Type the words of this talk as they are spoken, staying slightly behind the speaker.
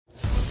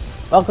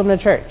Welcome to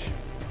church.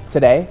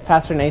 Today,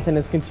 Pastor Nathan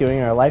is continuing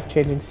our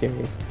life-changing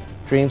series,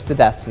 Dreams to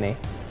Destiny,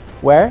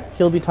 where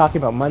he'll be talking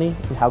about money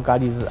and how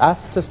God uses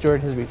us to steward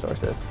his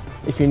resources.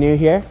 If you're new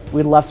here,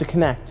 we'd love to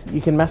connect.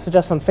 You can message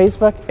us on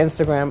Facebook,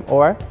 Instagram,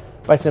 or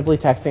by simply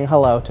texting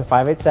hello to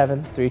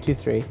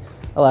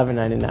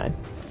 587-323-1199,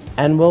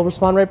 and we'll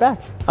respond right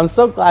back. I'm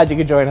so glad you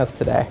could join us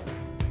today.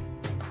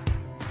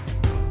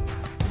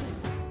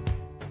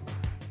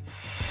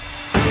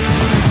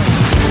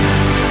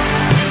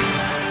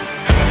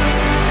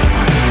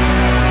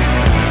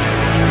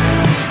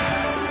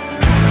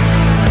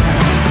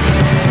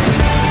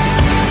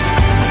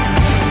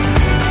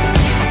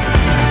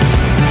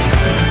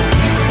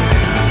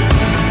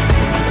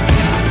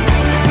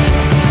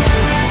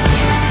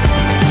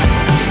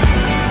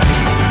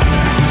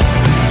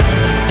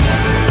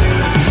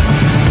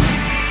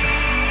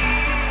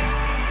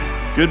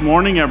 Good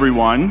morning,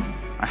 everyone.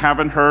 I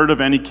haven't heard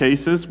of any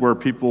cases where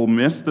people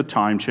missed the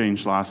time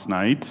change last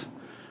night.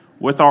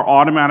 With our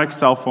automatic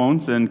cell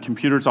phones and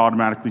computers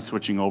automatically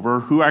switching over,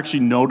 who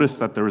actually noticed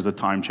that there was a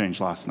time change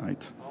last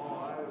night?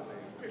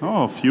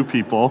 Oh, a few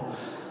people.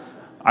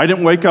 I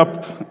didn't wake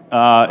up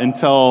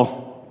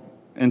until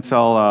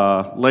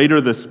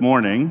later this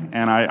morning,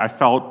 and I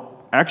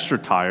felt extra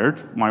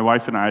tired. My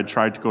wife and I had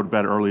tried to go to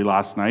bed early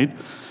last night,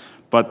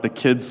 but the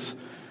kids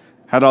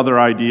had other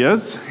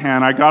ideas,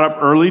 and I got up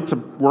early to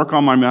work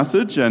on my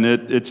message, and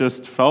it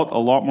just felt a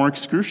lot more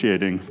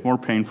excruciating, more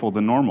painful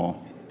than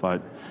normal.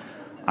 But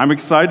I'm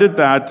excited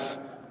that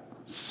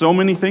so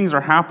many things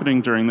are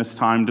happening during this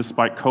time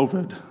despite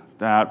COVID,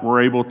 that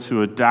we're able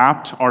to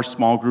adapt our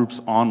small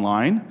groups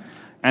online.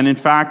 And in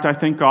fact, I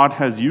think God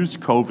has used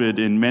COVID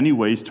in many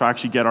ways to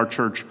actually get our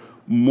church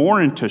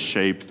more into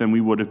shape than we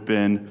would have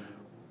been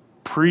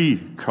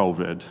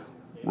pre-COVID.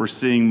 We're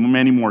seeing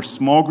many more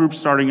small groups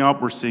starting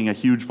up. We're seeing a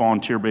huge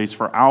volunteer base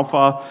for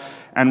Alpha.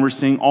 And we're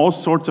seeing all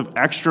sorts of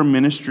extra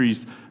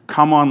ministries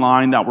come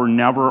online that were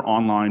never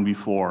online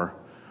before.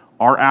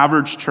 Our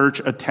average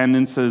church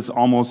attendance has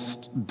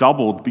almost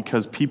doubled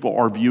because people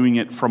are viewing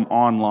it from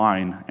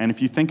online. And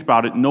if you think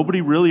about it,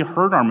 nobody really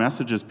heard our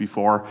messages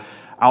before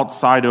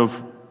outside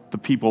of the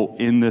people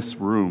in this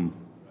room.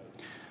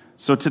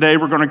 So today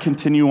we're going to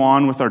continue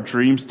on with our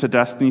Dreams to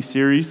Destiny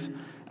series.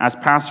 As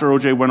Pastor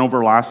OJ went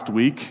over last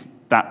week,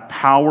 that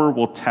power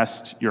will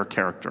test your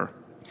character.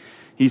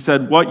 He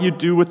said, what you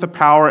do with the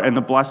power and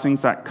the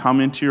blessings that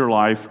come into your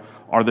life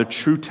are the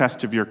true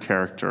test of your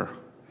character.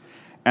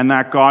 And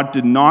that God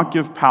did not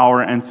give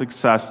power and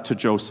success to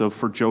Joseph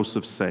for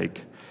Joseph's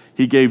sake.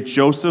 He gave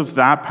Joseph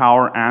that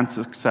power and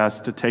success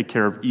to take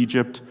care of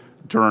Egypt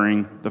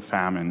during the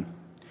famine.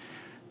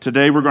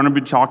 Today we're going to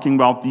be talking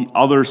about the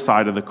other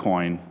side of the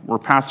coin, where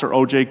Pastor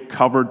OJ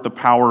covered the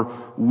power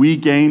we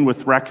gain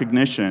with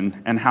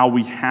recognition and how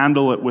we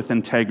handle it with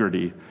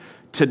integrity.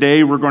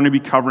 Today we're going to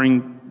be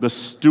covering the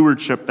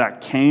stewardship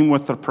that came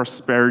with the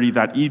prosperity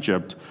that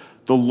Egypt,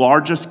 the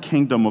largest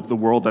kingdom of the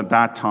world at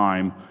that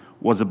time,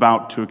 was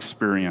about to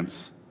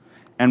experience.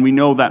 And we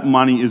know that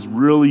money is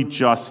really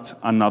just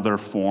another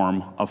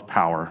form of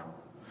power.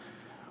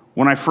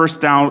 When I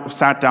first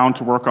sat down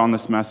to work on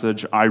this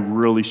message, I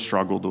really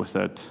struggled with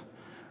it.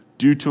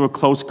 Due to a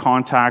close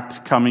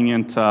contact coming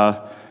into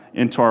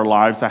our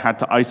lives, I had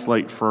to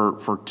isolate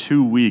for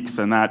 2 weeks,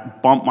 and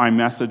that bumped my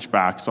message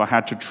back. So I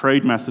had to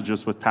trade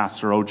messages with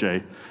Pastor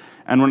OJ.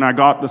 And when I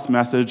got this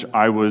message,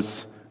 I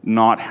was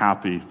not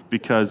happy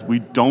because we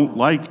don't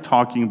like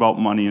talking about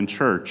money in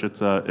church.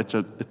 It's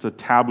a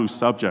taboo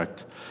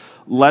subject,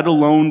 let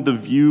alone the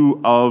view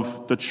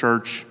of the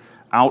church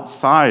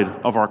outside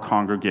of our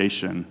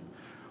congregation.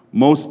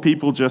 Most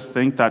people just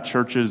think that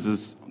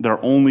churches their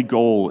only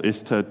goal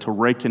is to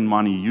rake in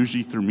money,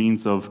 usually through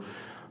means of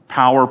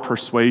power,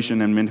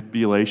 persuasion, and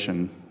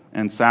manipulation.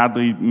 And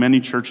sadly, many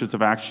churches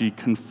have actually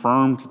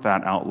confirmed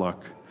that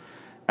outlook.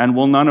 And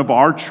while none of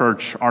our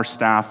church, our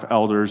staff,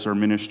 elders, or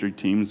ministry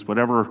teams would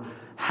ever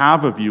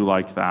have a view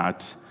like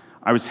that,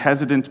 I was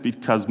hesitant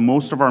because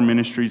most of our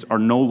ministries are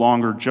no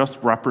longer just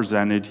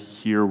represented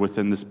here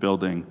within this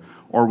building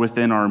or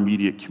within our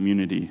immediate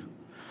community.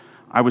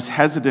 I was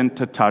hesitant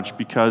to touch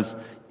because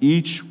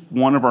each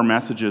one of our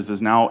messages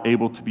is now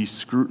able to be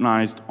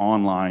scrutinized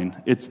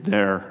online. It's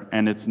there,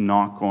 and it's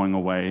not going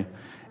away.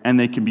 And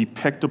they can be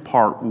picked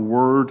apart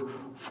word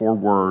for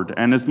word.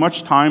 And as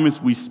much time as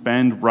we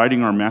spend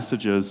writing our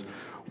messages,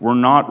 we're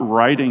not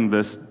writing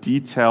this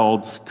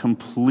detailed,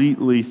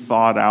 completely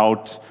thought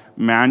out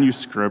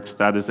manuscript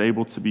that is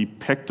able to be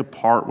picked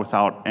apart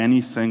without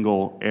any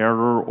single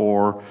error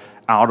or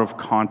out of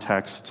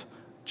context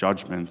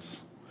judgments.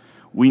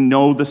 We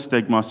know the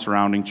stigma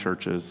surrounding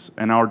churches,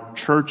 and our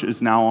church is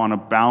now on a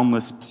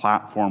boundless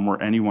platform where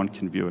anyone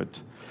can view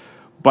it.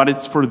 But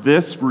it's for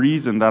this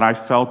reason that I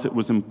felt it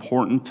was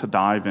important to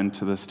dive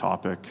into this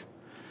topic.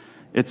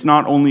 It's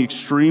not only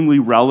extremely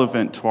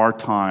relevant to our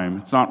time,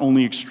 it's not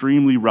only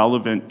extremely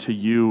relevant to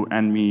you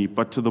and me,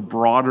 but to the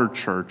broader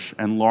church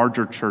and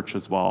larger church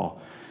as well.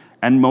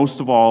 And most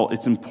of all,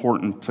 it's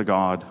important to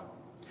God.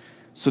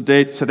 So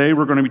today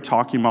we're going to be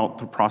talking about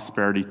the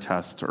prosperity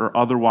test, or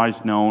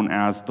otherwise known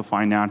as the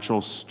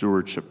financial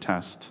stewardship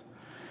test.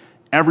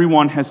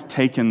 Everyone has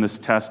taken this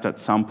test at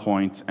some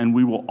point, and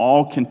we will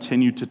all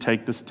continue to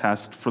take this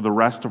test for the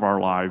rest of our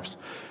lives,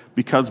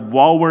 because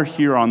while we're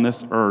here on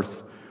this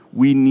earth,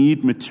 we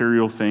need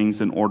material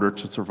things in order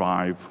to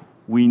survive.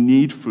 We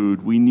need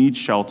food, we need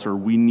shelter,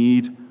 we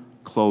need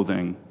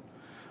clothing.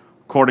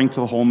 According to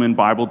the Holman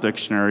Bible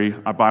Dictionary,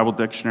 a Bible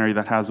dictionary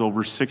that has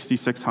over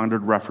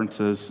 6,600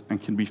 references and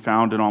can be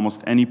found in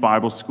almost any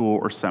Bible school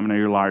or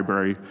seminary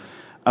library,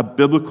 a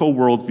biblical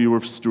worldview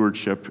of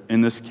stewardship,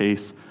 in this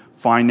case,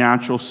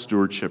 financial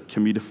stewardship,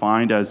 can be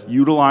defined as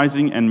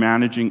utilizing and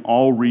managing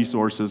all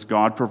resources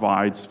God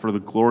provides for the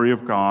glory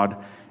of God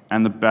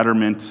and the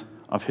betterment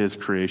of His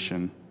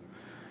creation.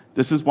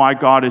 This is why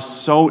God is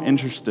so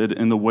interested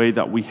in the way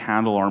that we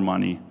handle our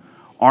money.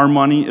 Our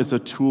money is a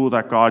tool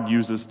that God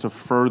uses to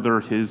further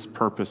His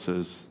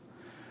purposes.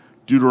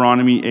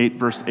 Deuteronomy 8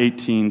 verse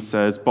 18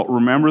 says, "But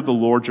remember the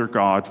Lord your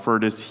God, for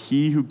it is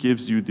He who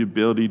gives you the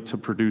ability to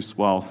produce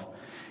wealth,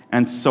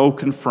 and so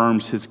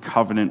confirms His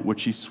covenant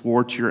which He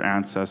swore to your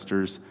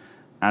ancestors,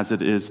 as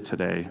it is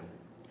today."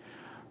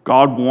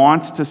 God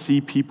wants to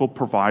see people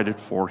provided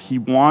for. He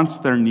wants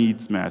their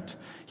needs met.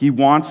 He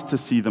wants to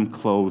see them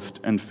clothed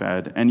and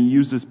fed, and He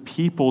uses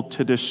people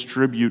to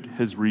distribute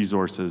His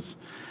resources.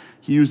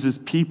 He uses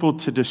people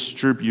to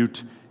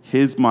distribute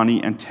His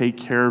money and take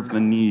care of the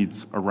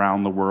needs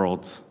around the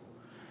world.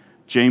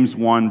 James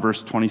 1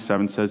 verse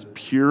 27 says,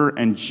 "Pure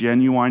and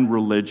genuine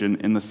religion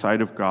in the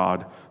sight of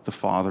God the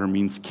Father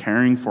means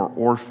caring for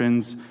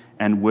orphans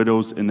and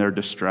widows in their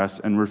distress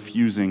and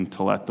refusing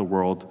to let the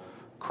world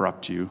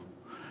corrupt you."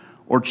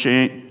 Or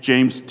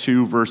James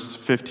 2 verse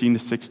 15 to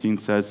 16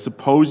 says,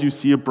 "Suppose you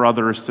see a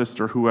brother or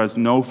sister who has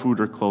no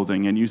food or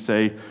clothing, and you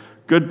say,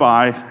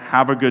 'Goodbye,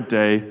 have a good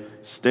day,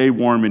 stay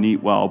warm and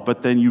eat well,'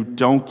 but then you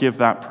don't give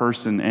that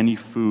person any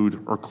food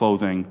or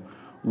clothing.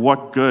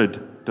 What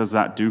good does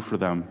that do for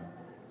them?"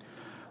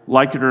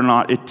 Like it or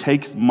not, it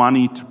takes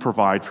money to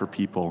provide for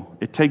people.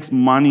 It takes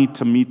money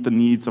to meet the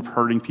needs of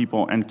hurting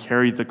people and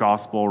carry the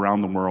gospel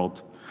around the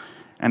world.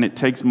 And it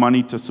takes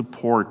money to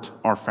support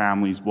our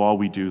families while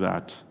we do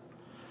that.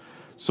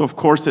 So of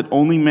course, it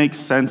only makes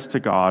sense to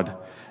God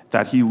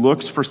that He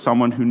looks for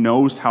someone who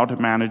knows how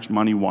to manage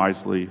money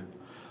wisely.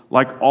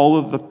 Like all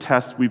of the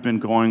tests we've been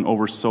going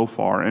over so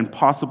far, and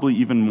possibly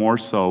even more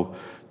so,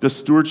 the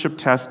stewardship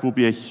test will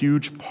be a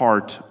huge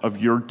part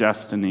of your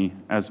destiny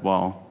as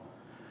well.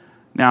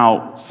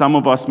 Now, some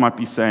of us might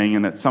be saying,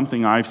 and it's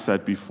something I've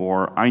said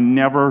before, "I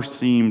never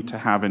seem to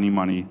have any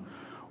money."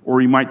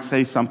 Or you might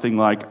say something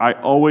like, "I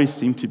always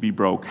seem to be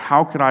broke.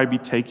 How could I be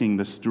taking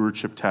the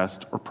stewardship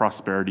test or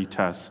prosperity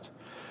test?"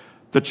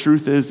 The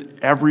truth is,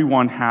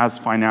 everyone has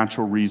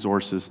financial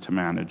resources to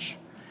manage.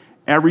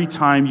 Every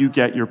time you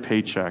get your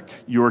paycheck,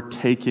 you're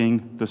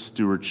taking the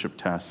stewardship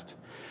test.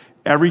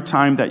 Every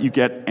time that you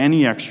get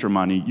any extra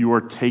money, you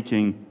are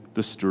taking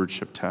the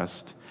stewardship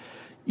test.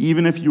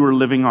 Even if you are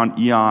living on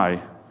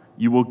EI,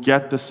 you will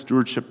get the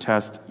stewardship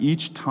test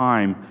each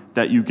time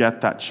that you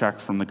get that check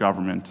from the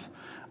government.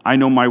 I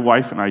know my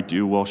wife and I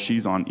do while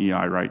she's on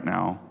EI right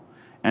now,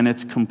 and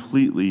it's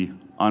completely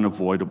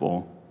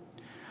unavoidable.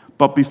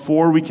 But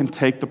before we can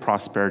take the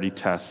prosperity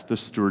test, the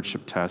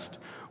stewardship test,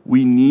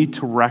 we need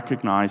to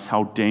recognize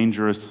how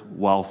dangerous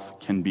wealth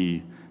can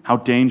be, how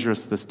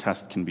dangerous this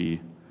test can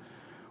be.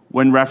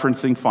 When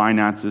referencing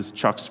finances,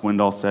 Chuck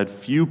Swindoll said,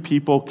 "Few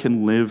people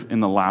can live in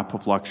the lap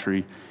of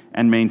luxury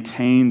and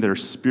maintain their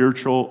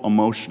spiritual,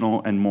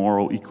 emotional, and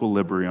moral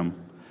equilibrium.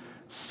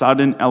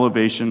 Sudden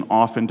elevation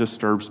often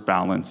disturbs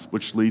balance,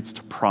 which leads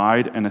to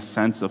pride and a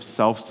sense of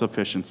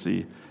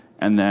self-sufficiency,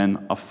 and then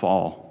a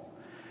fall."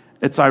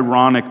 It's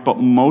ironic, but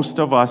most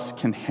of us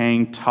can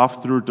hang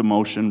tough through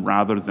demotion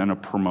rather than a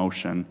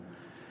promotion.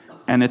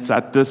 And it's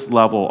at this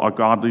level a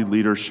godly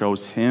leader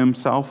shows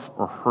himself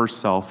or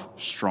herself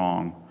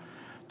strong.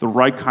 The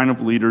right kind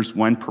of leaders,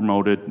 when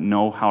promoted,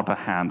 know how to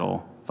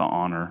handle the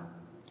honor.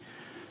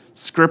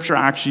 Scripture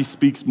actually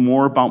speaks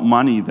more about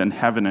money than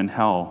heaven and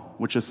hell,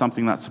 which is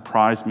something that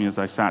surprised me as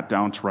I sat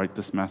down to write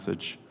this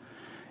message.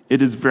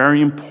 It is very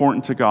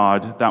important to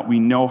God that we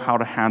know how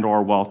to handle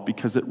our wealth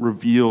because it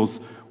reveals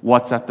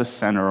what's at the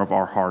center of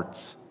our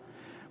hearts.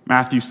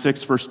 Matthew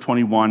 6, verse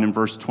 21 and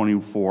verse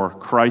 24,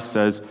 Christ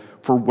says,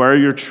 "For where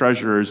your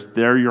treasure is,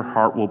 there your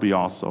heart will be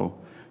also.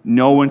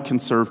 No one can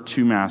serve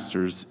two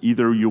masters.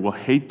 Either you will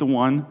hate the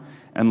one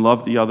and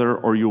love the other,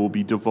 or you will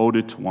be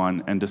devoted to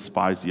one and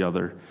despise the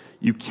other.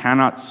 You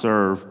cannot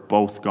serve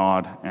both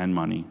God and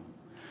money."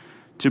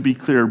 To be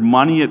clear,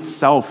 money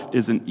itself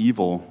isn't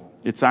evil.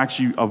 It's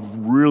actually a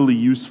really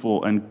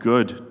useful and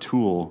good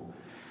tool.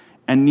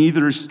 And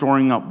neither is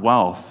storing up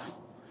wealth.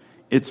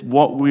 It's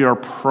what we are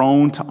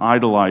prone to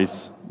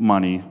idolize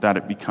money that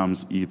it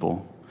becomes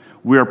evil.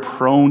 We are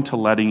prone to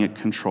letting it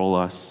control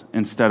us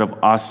instead of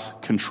us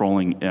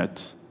controlling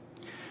it.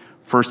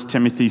 1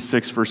 Timothy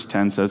 6 verse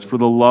 10 says, "For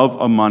the love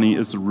of money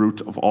is the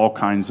root of all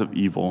kinds of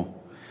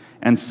evil.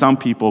 And some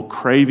people,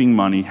 craving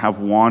money, have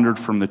wandered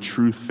from the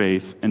true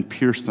faith and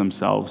pierced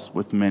themselves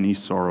with many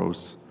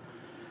sorrows.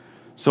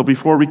 So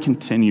before we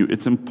continue,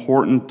 it's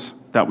important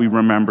that we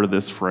remember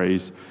this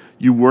phrase: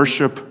 you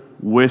worship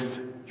with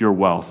your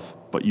wealth,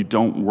 but you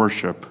don't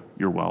worship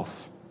your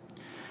wealth.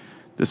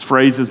 This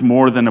phrase is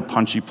more than a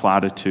punchy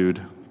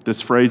platitude.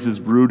 This phrase is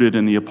rooted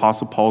in the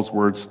Apostle Paul's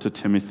words to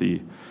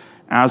Timothy: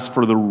 "As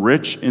for the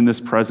rich in this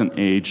present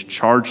age,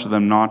 charge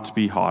them not to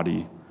be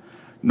haughty,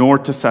 nor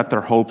to set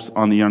their hopes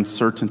on the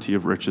uncertainty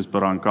of riches,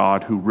 but on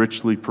God, who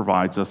richly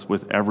provides us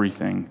with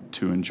everything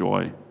to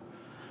enjoy."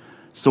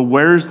 So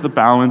where's the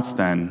balance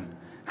then?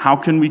 How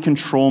can we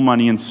control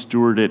money and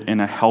steward it in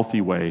a healthy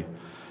way?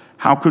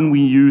 How can we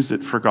use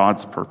it for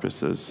God's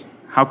purposes?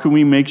 How can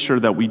we make sure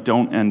that we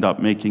don't end up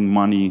making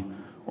money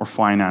or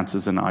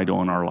finances an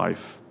idol in our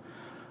life?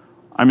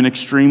 I'm an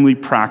extremely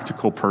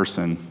practical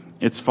person.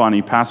 It's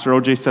funny, Pastor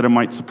OJ said it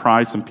might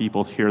surprise some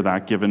people to hear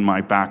that, given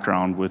my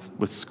background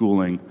with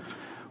schooling.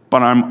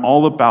 But I'm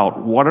all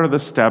about, what are the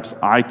steps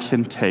I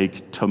can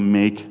take to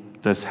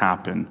make this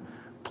happen?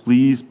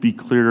 Please be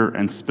clear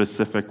and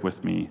specific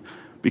with me,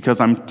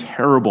 because I'm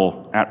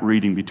terrible at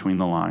reading between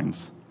the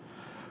lines.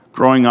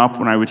 Growing up,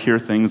 when I would hear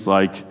things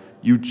like,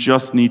 you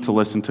just need to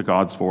listen to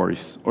God's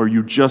voice, or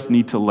you just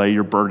need to lay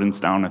your burdens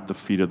down at the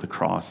feet of the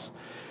cross,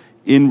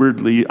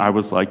 inwardly I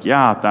was like,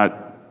 yeah,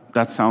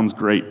 that sounds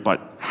great,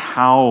 but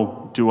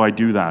how do I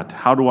do that?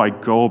 How do I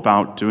go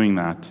about doing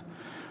that?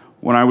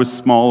 When I was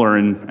smaller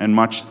and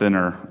much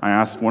thinner, I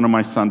asked one of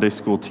my Sunday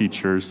school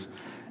teachers,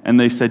 and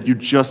they said, you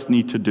just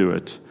need to do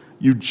it.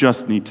 You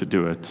just need to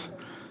do it.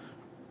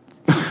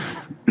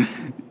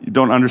 You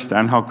don't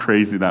understand how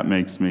crazy that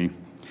makes me.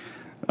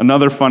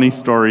 Another funny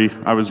story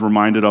I was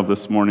reminded of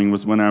this morning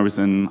was when I was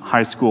in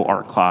high school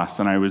art class,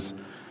 and I was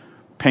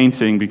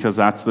painting because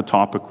that's the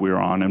topic we were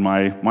on, and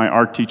my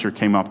art teacher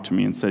came up to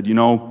me and said,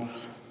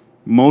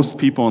 most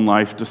people in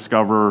life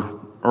discover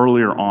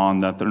earlier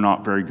on that they're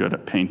not very good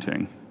at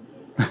painting.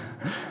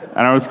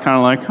 And I was kind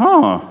of like,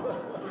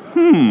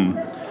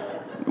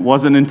 It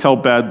wasn't until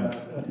bed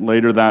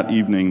later that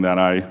evening that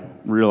I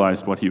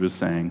realized what he was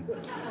saying.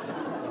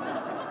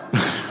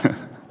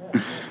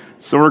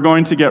 So we're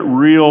going to get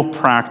real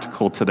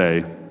practical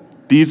today.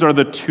 These are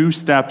the 2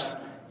 steps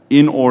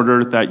in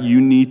order that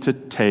you need to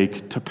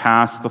take to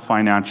pass the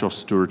financial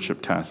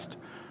stewardship test.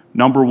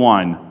 Number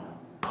 1,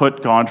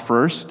 put God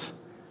first.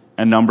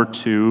 And number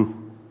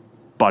 2,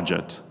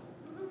 budget.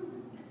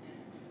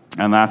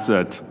 And that's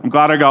it. I'm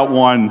glad I got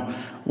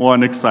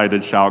one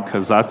excited shout,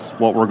 because that's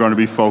what we're going to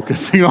be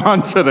focusing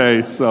on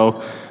today.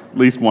 So at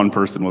least one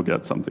person will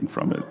get something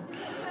from it.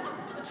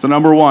 So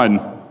number 1,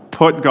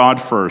 put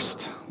God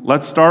first.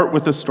 Let's start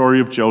with the story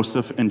of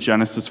Joseph in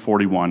Genesis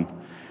 41.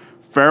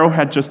 Pharaoh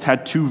had just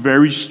had 2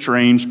 very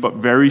strange but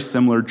very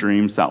similar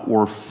dreams that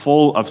were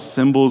full of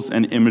symbols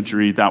and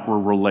imagery that were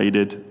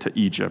related to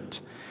Egypt.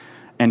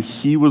 And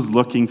he was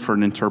looking for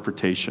an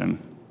interpretation.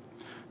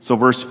 So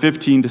verse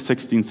 15 to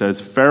 16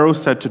 says, Pharaoh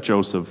said to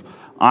Joseph,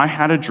 I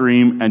had a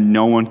dream and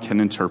no one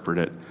can interpret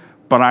it.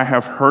 But I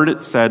have heard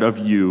it said of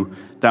you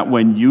that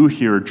when you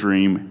hear a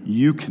dream,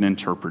 you can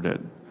interpret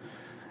it.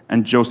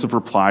 And Joseph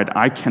replied,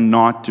 I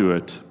cannot do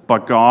it,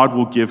 but God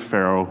will give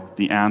Pharaoh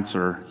the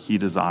answer he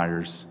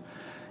desires.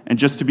 And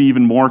just to be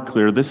even more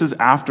clear, this is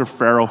after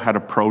Pharaoh had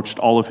approached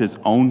all of his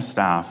own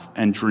staff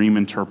and dream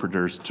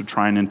interpreters to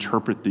try and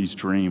interpret these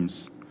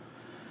dreams.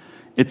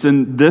 It's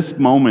in this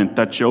moment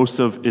that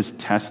Joseph is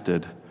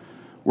tested,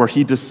 where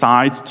he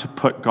decides to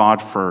put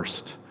God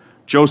first.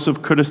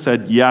 Joseph could have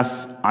said,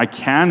 yes, I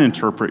can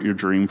interpret your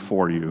dream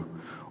for you.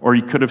 Or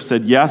he could have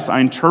said, yes, I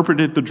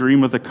interpreted the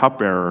dream of the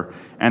cupbearer,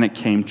 and it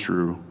came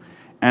true.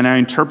 And I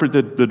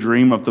interpreted the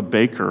dream of the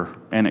baker,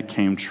 and it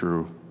came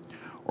true.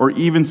 Or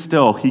even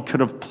still, he could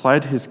have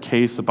pled his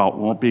case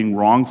about being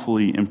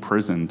wrongfully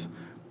imprisoned,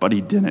 but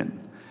he didn't.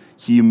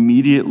 He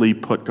immediately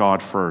put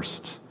God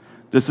first.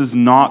 This is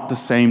not the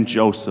same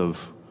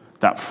Joseph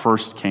that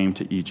first came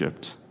to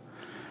Egypt.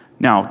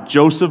 Now,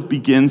 Joseph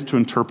begins to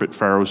interpret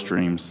Pharaoh's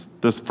dreams.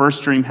 This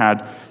first dream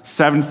had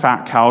 7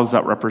 fat cows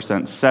that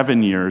represent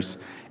 7 years,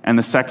 and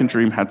the second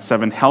dream had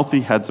 7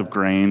 healthy heads of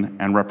grain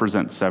and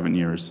represent 7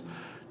 years.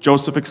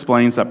 Joseph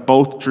explains that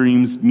both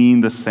dreams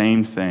mean the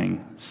same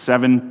thing,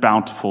 7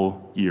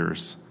 bountiful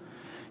years.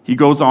 He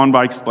goes on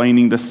by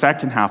explaining the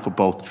second half of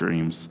both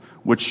dreams,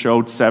 which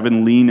showed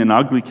 7 lean and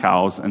ugly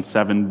cows and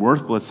 7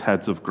 worthless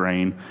heads of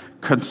grain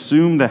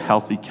consume the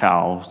healthy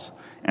cows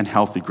and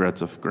healthy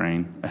heads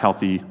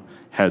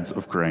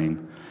of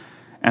grain,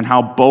 and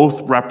how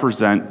both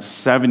represent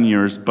 7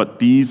 years, but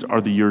these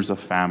are the years of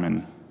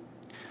famine.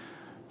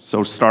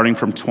 So starting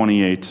from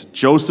 28,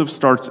 Joseph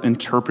starts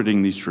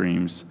interpreting these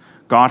dreams.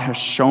 God has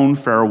shown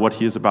Pharaoh what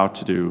he is about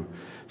to do.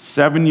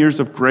 7 years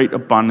of great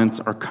abundance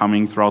are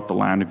coming throughout the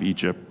land of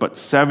Egypt, but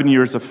 7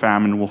 years of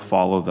famine will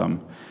follow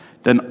them.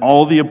 Then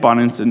all the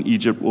abundance in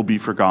Egypt will be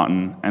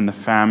forgotten, and the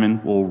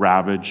famine will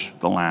ravage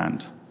the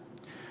land.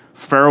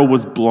 Pharaoh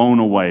was blown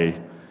away.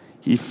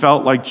 He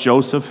felt like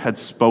Joseph had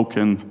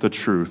spoken the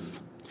truth.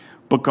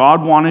 But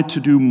God wanted to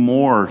do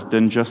more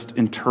than just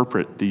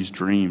interpret these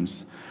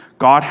dreams.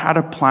 God had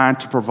a plan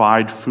to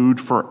provide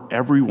food for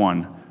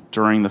everyone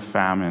during the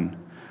famine.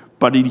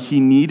 But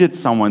he needed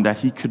someone that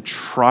he could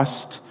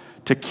trust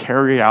to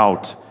carry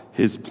out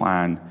his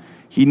plan.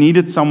 He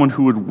needed someone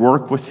who would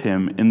work with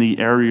him in the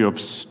area of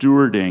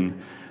stewarding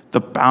the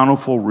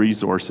bountiful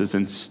resources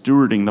and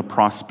stewarding the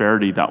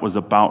prosperity that was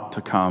about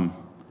to come.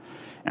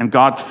 And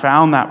God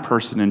found that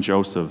person in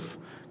Joseph.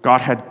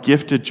 God had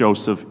gifted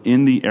Joseph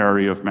in the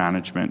area of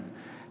management,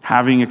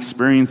 having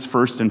experience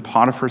first in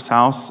Potiphar's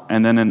house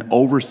and then an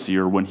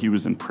overseer when he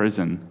was in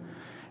prison.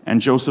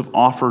 And Joseph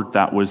offered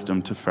that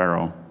wisdom to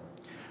Pharaoh.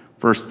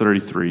 Verse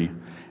 33,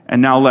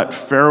 and now let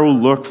Pharaoh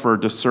look for a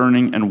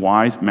discerning and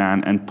wise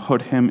man and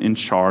put him in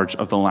charge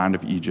of the land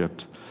of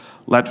Egypt.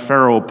 Let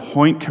Pharaoh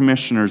appoint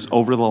commissioners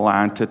over the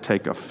land to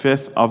take a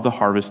fifth of the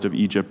harvest of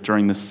Egypt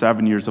during the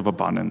 7 years of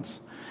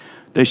abundance.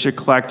 They should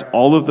collect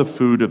all of the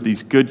food of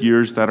these good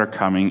years that are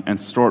coming and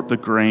store up the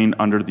grain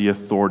under the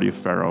authority of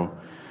Pharaoh,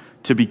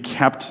 to be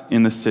kept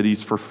in the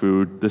cities for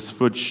food. This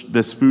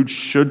food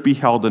should be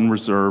held in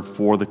reserve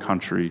for the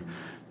country,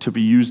 to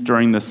be used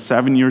during the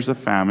 7 years of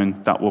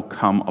famine that will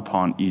come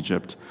upon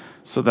Egypt,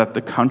 so that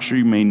the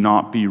country may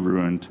not be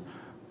ruined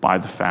by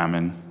the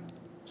famine.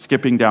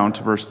 Skipping down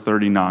to verse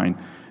 39.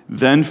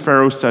 Then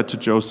Pharaoh said to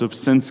Joseph,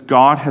 since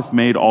God has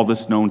made all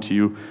this known to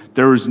you,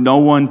 there is no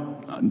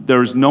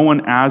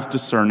one as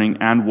discerning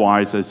and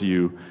wise as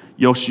you.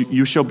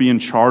 You shall be in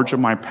charge of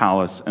my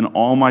palace, and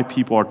all my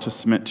people are to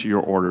submit to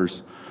your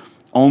orders.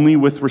 Only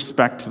with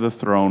respect to the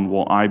throne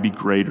will I be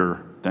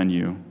greater than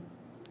you.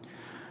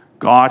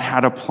 God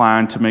had a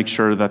plan to make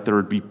sure that there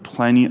would be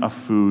plenty of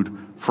food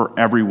for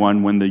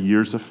everyone when the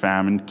years of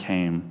famine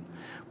came.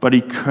 But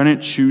he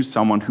couldn't choose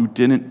someone who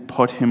didn't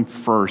put him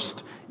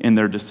first in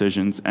their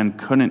decisions and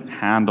couldn't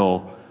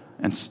handle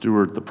and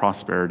steward the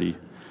prosperity.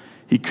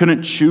 He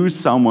couldn't choose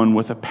someone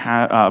with a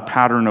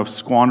pattern of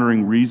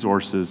squandering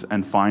resources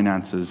and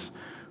finances,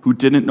 who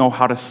didn't know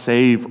how to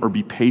save or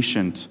be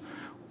patient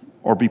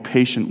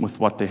with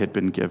what they had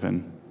been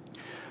given.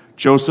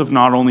 Joseph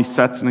not only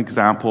sets an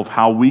example of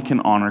how we can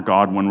honor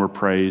God when we're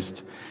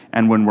praised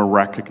and when we're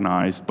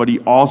recognized, but he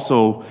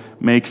also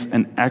makes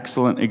an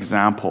excellent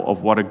example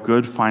of what a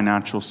good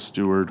financial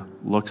steward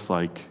looks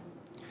like.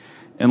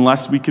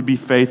 Unless we could be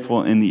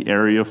faithful in the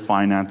area of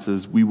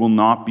finances, we will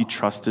not be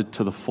trusted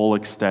to the full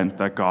extent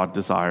that God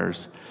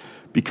desires,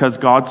 because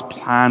God's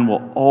plan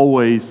will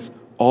always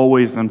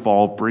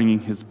involve bringing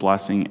his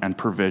blessing and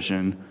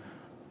provision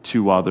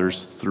to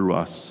others through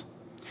us.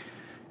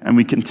 And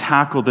we can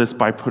tackle this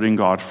by putting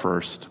God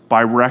first,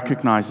 by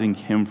recognizing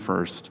him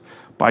first,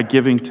 by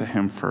giving to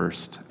him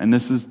first. And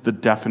this is the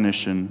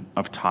definition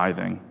of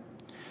tithing.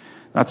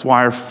 That's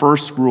why our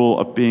first rule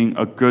of being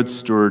a good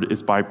steward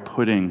is by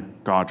putting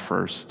God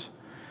first.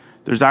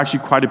 There's actually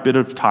quite a bit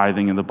of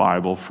tithing in the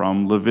Bible,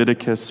 from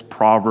Leviticus,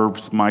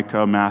 Proverbs,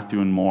 Micah, Matthew,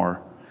 and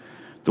more.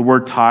 The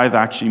word tithe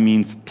actually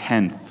means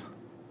tenth.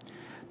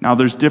 Now,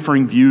 there's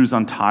differing views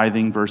on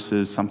tithing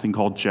versus something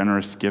called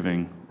generous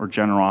giving or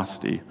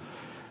generosity.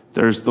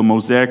 There's the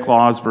Mosaic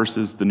laws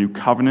versus the New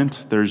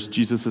Covenant. There's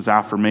Jesus'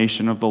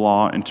 affirmation of the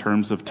law in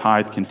terms of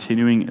tithe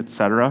continuing,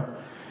 etc.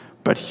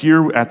 But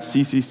here at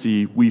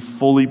CCC, we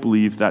fully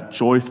believe that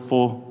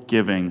joyful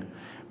giving,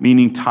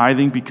 meaning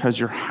tithing because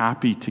you're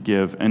happy to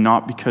give and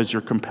not because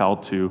you're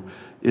compelled to,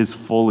 is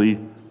fully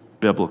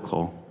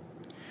biblical.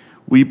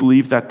 We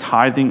believe that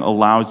tithing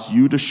allows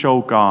you to show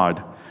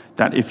God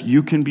that if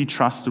you can be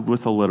trusted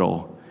with a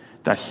little,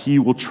 that he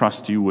will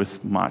trust you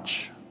with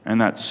much. And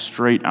that's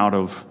straight out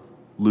of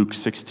Luke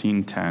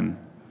 16:10.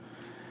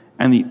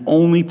 And the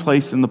only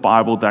place in the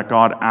Bible that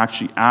God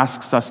actually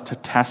asks us to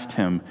test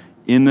him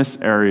in this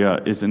area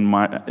is in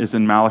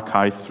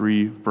Malachi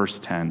 3, verse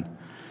 10.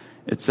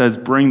 It says,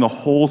 bring the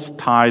whole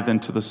tithe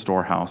into the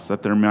storehouse,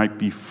 that there might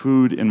be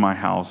food in my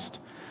house.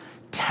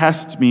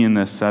 Test me in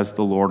this, says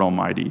the Lord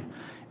Almighty,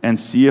 and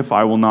see if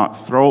I will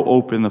not throw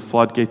open the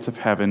floodgates of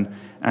heaven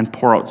and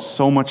pour out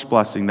so much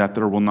blessing that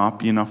there will not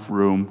be enough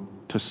room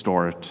to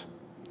store it.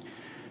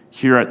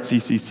 Here at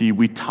CCC,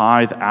 we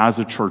tithe as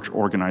a church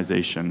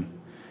organization.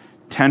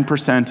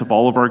 10% of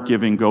all of our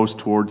giving goes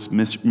towards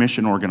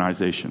mission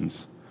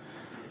organizations.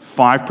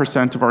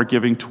 5% of our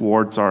giving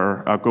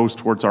goes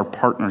towards our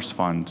Partners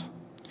Fund,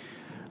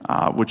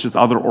 which is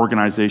other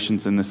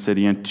organizations in the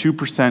city, and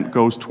 2%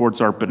 goes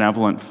towards our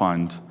Benevolent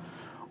Fund.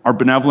 Our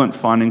Benevolent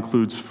Fund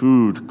includes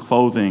food,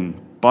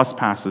 clothing, bus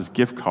passes,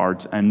 gift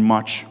cards, and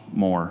much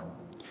more.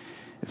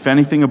 If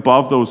anything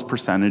above those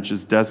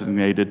percentages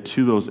designated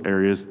to those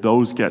areas,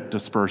 those get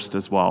dispersed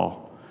as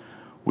well.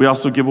 We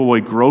also give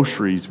away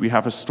groceries. We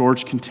have a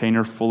storage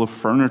container full of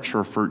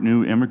furniture for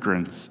new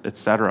immigrants,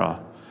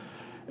 etc.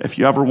 If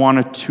you ever want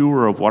a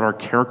tour of what our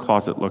care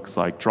closet looks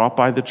like, drop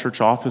by the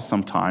church office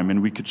sometime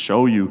and we could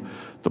show you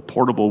the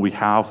portable we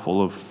have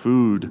full of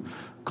food,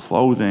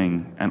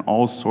 clothing, and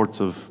all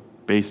sorts of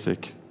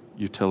basic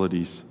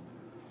utilities.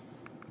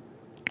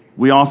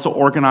 We also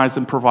organize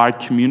and provide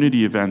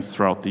community events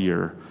throughout the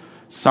year.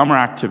 Summer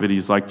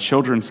activities like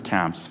children's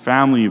camps,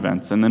 family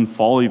events, and then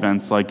fall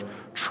events like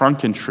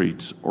trunk and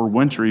treat, or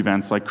winter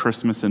events like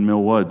Christmas in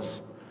Mill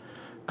Woods.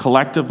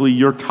 Collectively,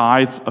 your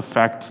tithes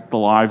affect the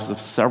lives of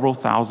several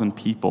thousand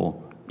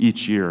people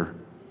each year.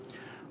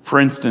 For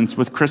instance,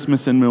 with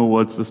Christmas in Mill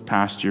Woods this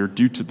past year,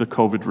 due to the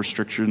COVID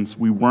restrictions,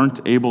 we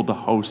weren't able to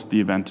host the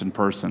event in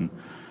person.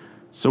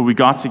 So we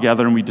got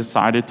together and we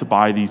decided to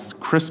buy these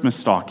Christmas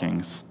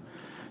stockings.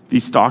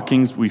 These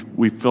stockings,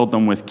 we filled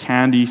them with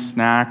candy,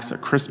 snacks, a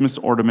Christmas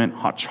ornament,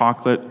 hot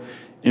chocolate,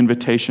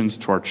 invitations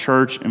to our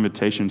church,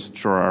 invitations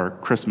to our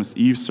Christmas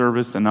Eve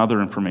service, and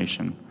other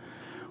information.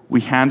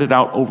 We handed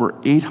out over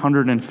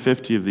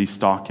 850 of these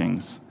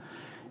stockings.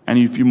 And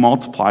if you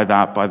multiply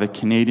that by the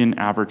Canadian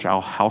average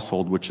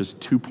household, which is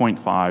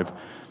 2.5,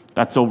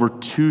 that's over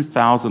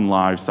 2,000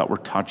 lives that were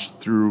touched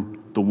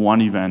through the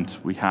one event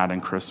we had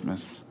in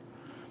Christmas.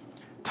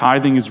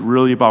 Tithing is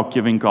really about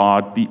giving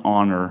God the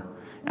honor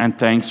and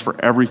thanks for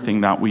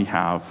everything that we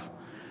have.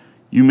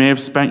 You may have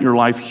spent your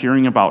life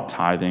hearing about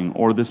tithing,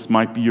 or this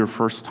might be your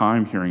first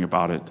time hearing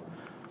about it.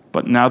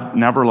 But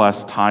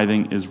nevertheless,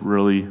 tithing is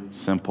really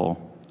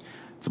simple.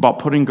 It's about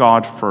putting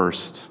God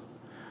first.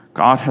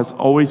 God has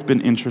always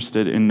been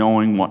interested in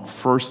knowing what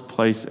first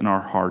place in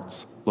our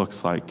hearts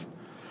looks like.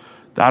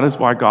 That is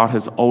why God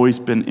has always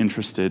been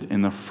interested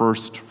in the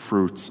first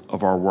fruits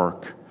of our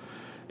work.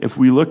 If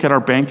we look at our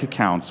bank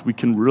accounts, we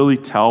can really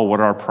tell what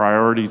our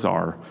priorities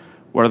are,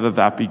 whether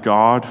that be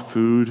God,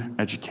 food,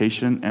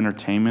 education,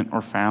 entertainment,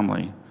 or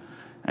family.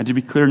 And to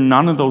be clear,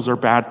 none of those are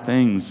bad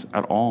things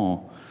at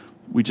all.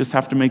 We just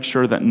have to make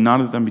sure that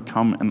none of them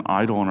become an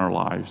idol in our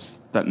lives,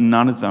 that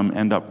none of them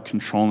end up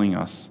controlling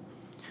us.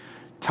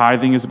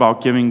 Tithing is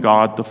about giving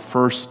God the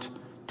first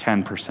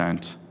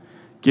 10%.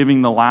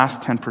 Giving the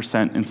last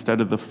 10%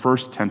 instead of the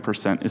first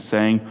 10% is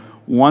saying,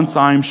 once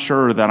I'm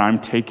sure that I'm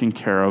taken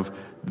care of,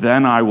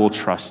 then I will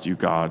trust you,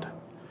 God.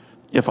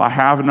 If I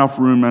have enough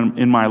room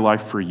in my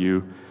life for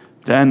you,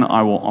 then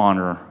I will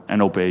honor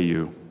and obey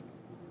you.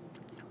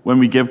 When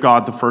we give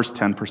God the first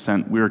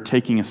 10%, we are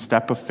taking a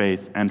step of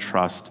faith and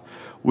trust.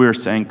 We are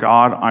saying,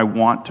 God, I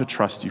want to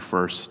trust you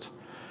first.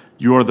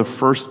 You are the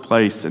first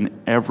place in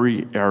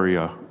every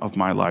area of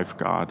my life,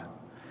 God.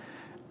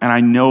 And I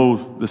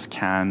know this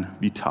can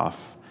be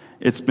tough.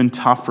 It's been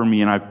tough for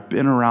me, and I've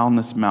been around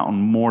this mountain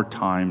more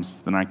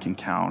times than I can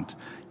count,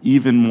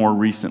 even more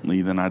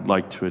recently than I'd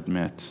like to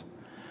admit.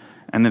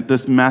 And that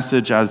this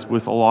message, as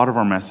with a lot of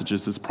our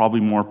messages, is probably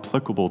more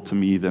applicable to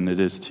me than it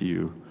is to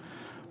you.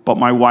 But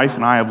my wife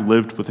and I have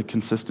lived with a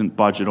consistent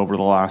budget over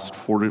the last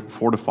 4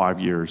 to 5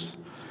 years.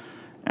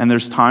 And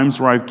there's times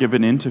where I've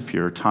given in to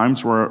fear,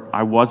 times where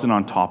I wasn't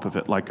on top of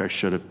it like I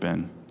should have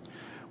been.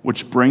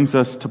 Which brings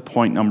us to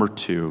point number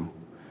 2,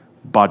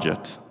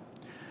 budget.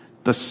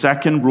 The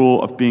second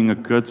rule of being a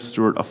good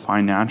steward of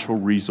financial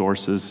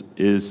resources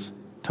is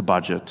to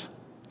budget.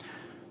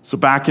 So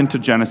back into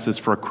Genesis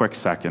for a quick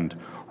second.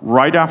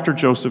 Right after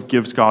Joseph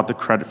gives God the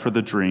credit for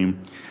the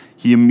dream,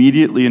 he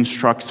immediately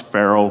instructs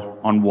Pharaoh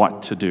on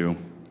what to do.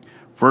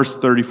 Verse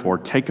 34,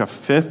 take a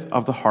fifth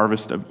of the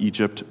harvest of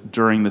Egypt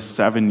during the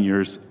 7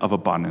 years of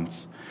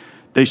abundance.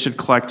 They should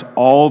collect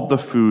all the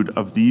food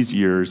of these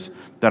years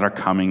that are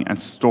coming and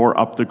store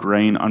up the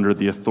grain under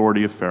the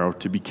authority of Pharaoh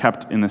to be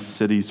kept in the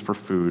cities for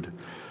food.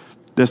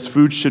 This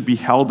food should be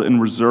held in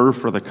reserve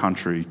for the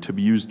country to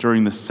be used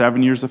during the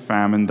 7 years of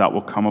famine that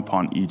will come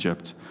upon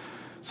Egypt,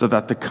 so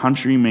that the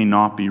country may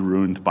not be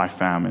ruined by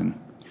famine.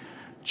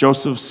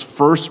 Joseph's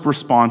first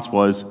response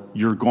was,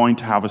 you're going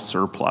to have a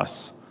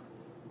surplus.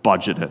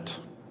 Budget it.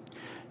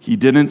 He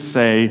didn't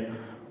say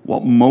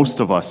what most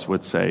of us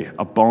would say,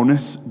 a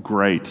bonus,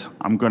 great,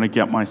 I'm going to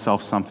get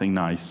myself something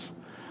nice.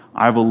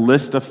 I have a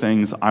list of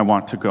things I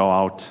want to go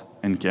out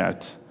and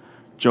get.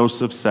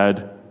 Joseph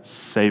said,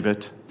 save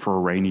it for a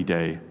rainy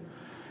day.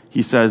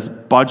 He says,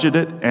 budget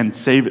it and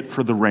save it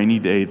for the rainy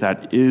day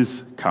that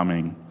is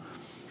coming.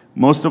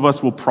 Most of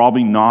us will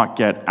probably not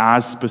get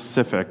as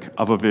specific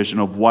of a vision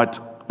of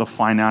what the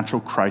financial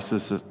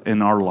crisis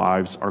in our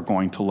lives are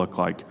going to look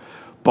like,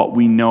 but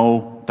we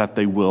know that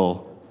they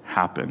will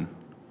happen.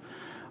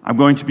 I'm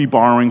going to be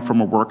borrowing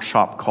from a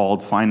workshop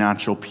called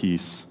Financial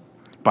Peace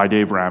by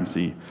Dave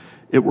Ramsey.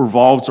 It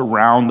revolves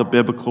around the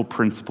biblical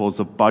principles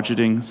of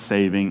budgeting,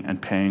 saving,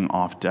 and paying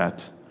off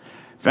debt.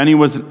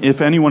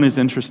 If anyone is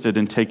interested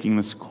in taking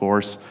this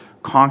course,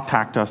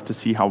 contact us to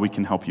see how we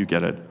can help you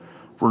get it.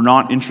 We're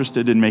not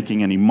interested in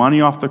making any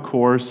money off the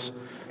course,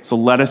 so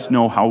let us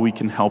know how we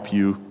can help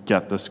you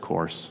get this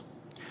course.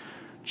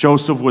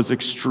 Joseph was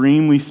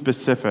extremely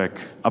specific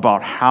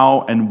about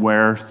how and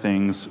where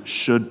things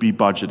should be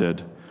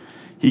budgeted.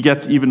 He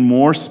gets even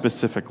more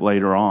specific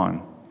later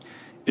on.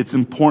 It's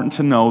important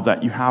to know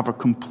that you have a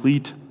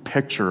complete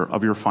picture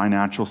of your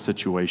financial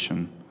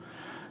situation.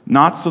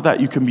 Not so that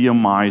you can be a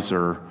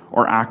miser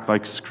or act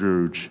like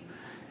Scrooge.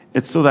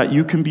 It's so that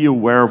you can be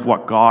aware of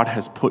what God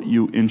has put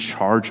you in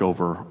charge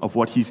over, of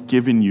what He's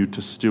given you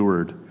to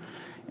steward.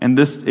 And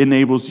this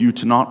enables you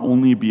to not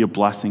only be a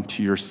blessing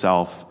to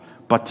yourself,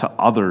 but to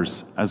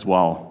others as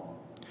well.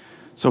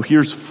 So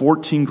here's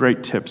 14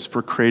 great tips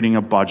for creating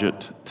a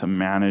budget to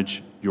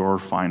manage your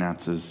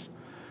finances.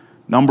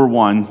 Number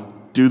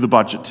 1, do the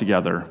budget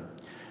together.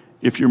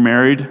 If you're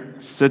married,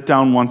 sit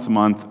down once a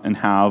month and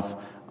have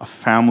a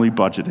family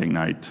budgeting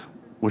night,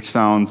 which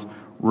sounds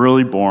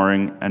really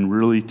boring and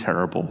really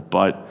terrible,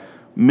 but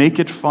make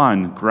it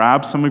fun.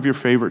 Grab some of your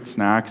favorite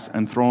snacks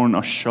and throw in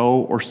a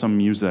show or some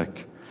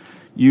music.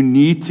 You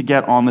need to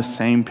get on the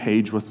same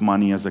page with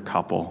money as a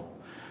couple.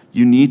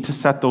 You need to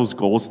set those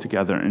goals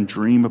together and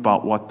dream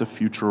about what the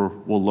future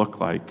will look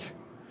like.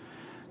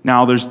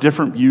 Now, there's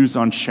different views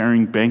on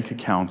sharing bank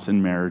accounts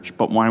in marriage,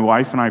 but my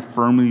wife and I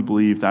firmly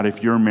believe that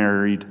if you're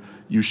married,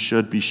 you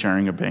should be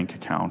sharing a bank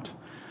account.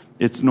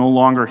 It's no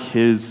longer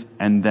his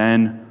and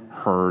then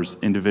hers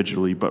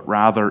individually, but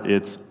rather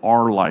it's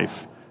our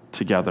life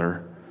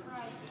together.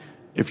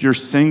 If you're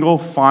single,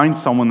 find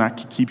someone that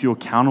can keep you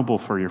accountable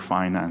for your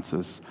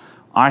finances.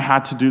 I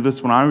had to do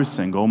this when I was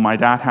single. My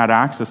dad had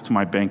access to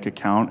my bank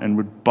account and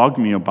would bug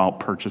me about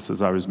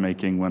purchases I was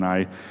making when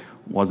I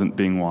wasn't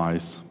being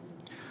wise.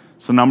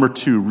 So number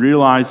 2,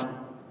 realize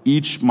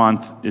each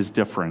month is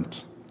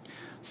different.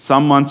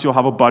 Some months you'll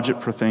have a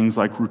budget for things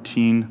like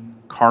routine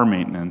car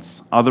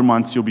maintenance. Other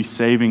months you'll be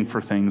saving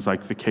for things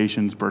like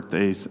vacations,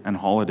 birthdays, and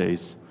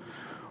holidays.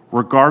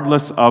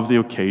 Regardless of the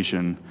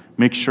occasion,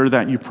 make sure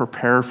that you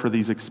prepare for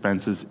these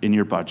expenses in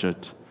your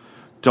budget.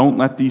 Don't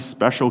let these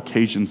special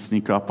occasions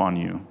sneak up on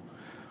you.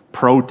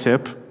 Pro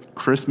tip,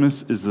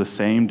 Christmas is the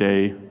same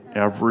day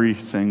every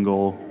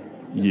single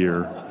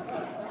year.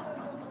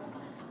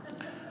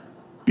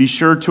 Be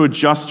sure to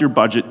adjust your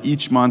budget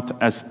each month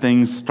as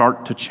things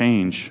start to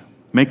change.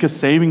 Make a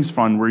savings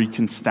fund where you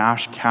can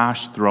stash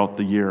cash throughout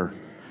the year.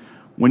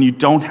 When you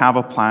don't have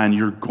a plan,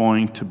 you're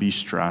going to be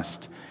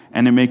stressed,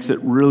 and it makes it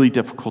really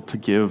difficult to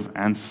give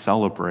and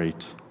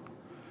celebrate.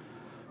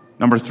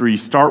 Number 3,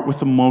 start with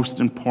the most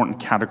important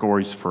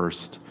categories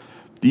first.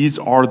 These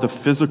are the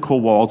physical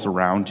walls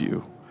around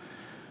you.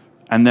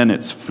 And then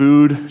it's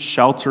food,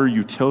 shelter,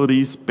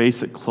 utilities,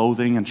 basic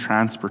clothing, and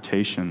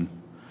transportation.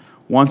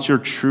 Once your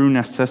true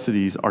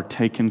necessities are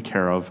taken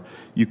care of,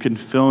 you can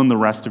fill in the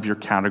rest of your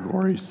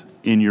categories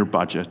in your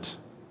budget.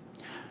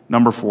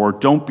 Number 4,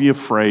 don't be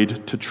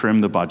afraid to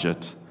trim the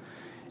budget.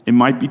 It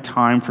might be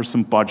time for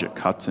some budget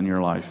cuts in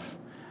your life.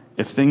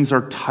 If things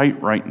are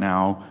tight right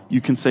now,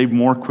 you can save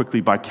more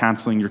quickly by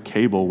canceling your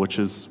cable, which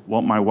is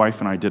what my wife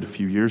and I did a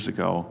few years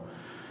ago.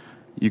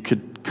 You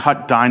could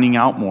cut dining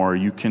out more.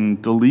 You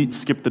can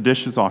skip the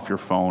dishes off your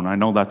phone. I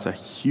know that's a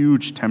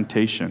huge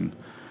temptation.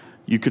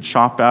 You could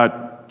shop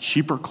at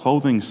cheaper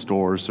clothing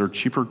stores or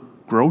cheaper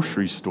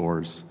grocery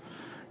stores.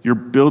 You're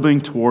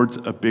building towards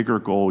a bigger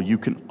goal. You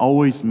can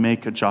always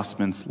make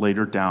adjustments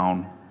later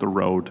down the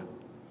road.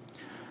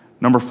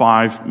 Number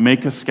 5,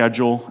 make a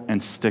schedule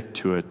and stick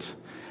to it.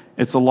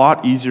 It's a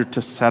lot easier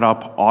to set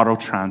up auto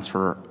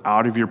transfer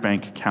out of your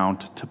bank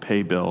account to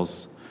pay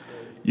bills.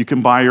 You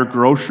can buy your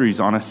groceries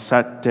on a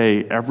set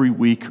day every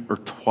week or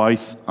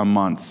twice a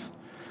month.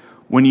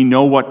 When you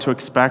know what to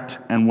expect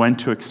and when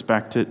to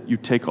expect it, you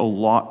take a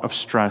lot of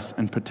stress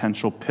and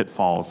potential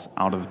pitfalls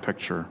out of the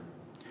picture.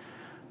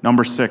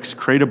 Number 6,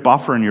 create a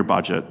buffer in your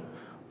budget.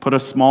 Put a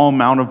small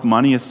amount of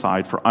money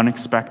aside for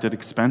unexpected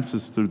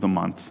expenses through the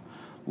month.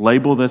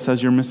 Label this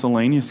as your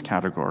miscellaneous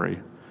category.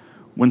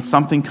 When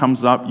something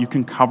comes up, you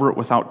can cover it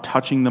without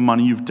touching the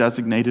money you've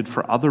designated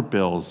for other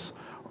bills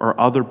or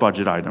other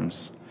budget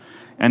items.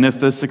 And if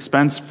this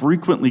expense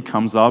frequently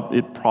comes up,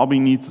 it probably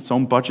needs its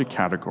own budget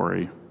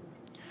category.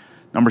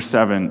 Number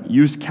 7,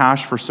 use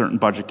cash for certain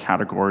budget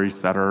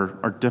categories that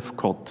are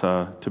difficult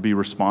to be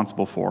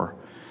responsible for.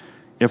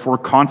 If we're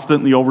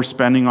constantly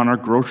overspending on our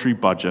grocery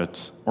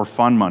budget or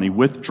fund money,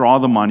 withdraw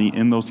the money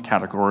in those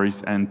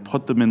categories and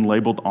put them in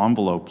labeled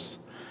envelopes.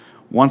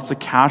 Once the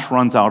cash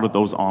runs out of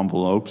those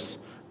envelopes,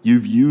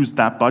 you've used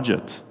that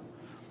budget.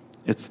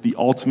 It's the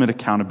ultimate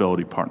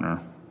accountability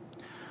partner.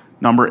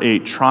 Number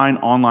 8, try an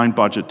online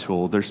budget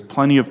tool. There's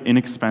plenty of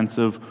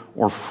inexpensive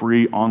or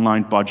free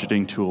online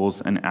budgeting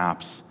tools and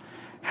apps.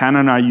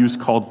 Hannah and I use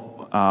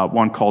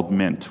one called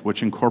Mint,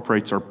 which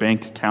incorporates our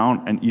bank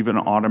account and even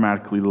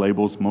automatically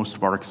labels most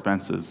of our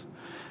expenses.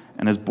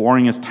 And as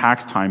boring as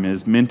tax time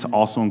is, Mint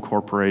also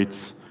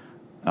incorporates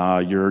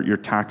your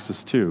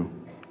taxes too.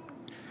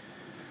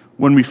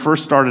 When we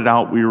first started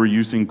out, we were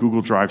using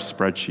Google Drive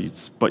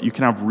spreadsheets, but you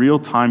can have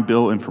real-time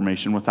bill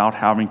information without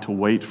having to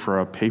wait for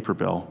a paper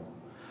bill.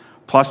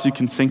 Plus, you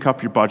can sync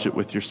up your budget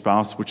with your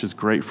spouse, which is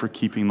great for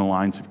keeping the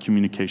lines of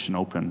communication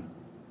open.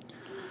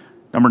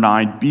 Number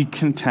 9, be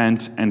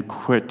content and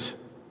quit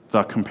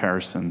the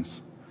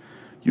comparisons.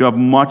 You have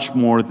much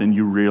more than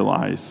you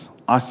realize.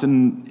 Us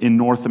in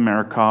North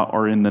America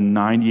are in the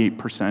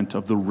 98%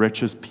 of the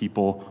richest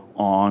people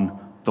on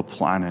the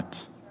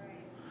planet.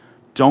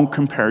 Don't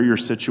compare your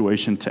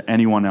situation to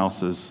anyone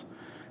else's.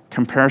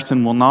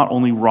 Comparison will not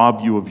only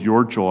rob you of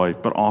your joy,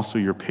 but also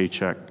your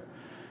paycheck.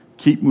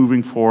 Keep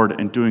moving forward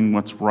and doing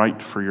what's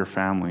right for your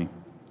family.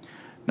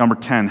 Number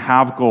 10,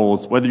 have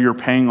goals. Whether you're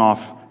paying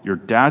off your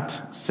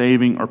debt,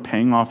 saving, or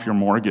paying off your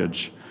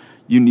mortgage,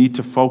 you need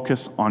to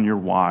focus on your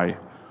why.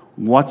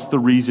 What's the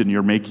reason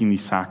you're making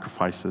these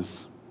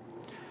sacrifices?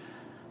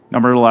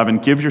 Number 11,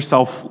 give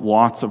yourself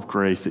lots of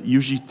grace. It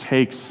usually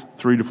takes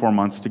 3 to 4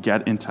 months to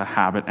get into a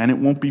habit, and it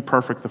won't be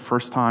perfect the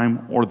first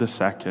time or the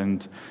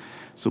second.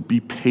 So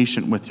be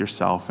patient with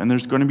yourself. And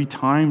there's going to be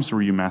times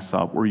where you mess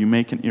up, where you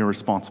make an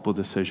irresponsible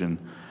decision.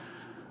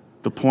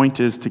 The point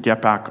is to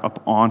get back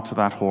up onto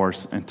that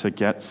horse and to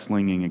get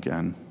slinging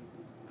again.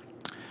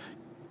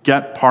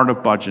 Get part of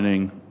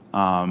budgeting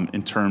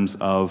in terms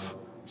of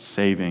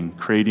saving,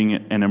 creating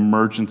an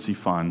emergency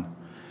fund.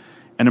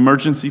 An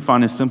emergency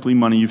fund is simply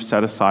money you've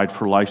set aside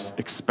for life's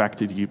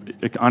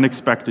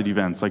unexpected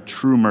events, like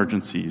true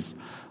emergencies,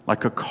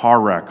 like a car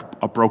wreck,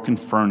 a broken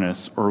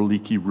furnace, or a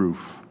leaky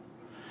roof.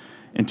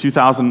 In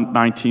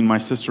 2019, my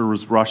sister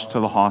was rushed to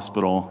the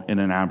hospital in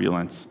an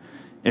ambulance.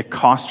 It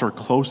cost her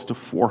close to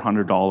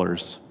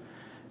 $400.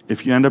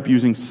 If you end up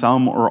using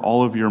some or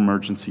all of your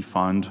emergency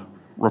fund,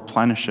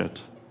 replenish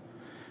it.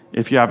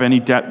 If you have any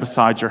debt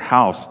besides your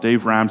house,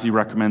 Dave Ramsey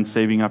recommends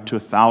saving up to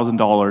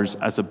 $1,000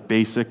 as a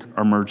basic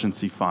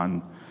emergency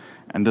fund,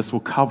 and this will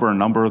cover a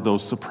number of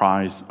those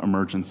surprise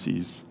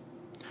emergencies.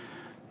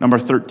 Number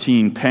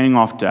 13, paying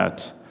off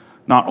debt.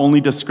 Not only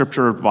does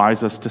Scripture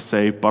advise us to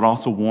save, but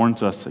also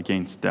warns us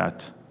against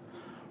debt.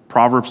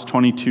 Proverbs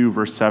 22,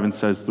 verse 7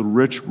 says, "The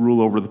rich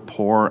rule over the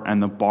poor,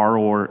 and the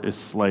borrower is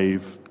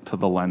slave to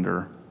the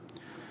lender."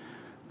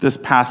 This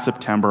past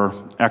September,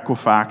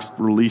 Equifax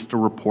released a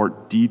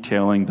report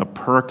detailing the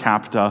per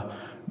capita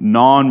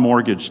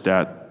non-mortgage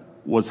debt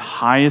was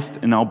highest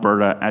in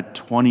Alberta at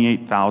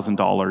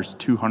 $28,000,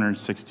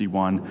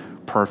 $261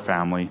 per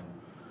family.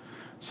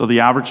 So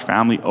the average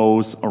family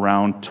owes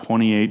around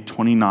 $28,000,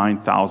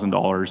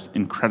 $29,000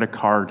 in credit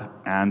card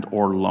and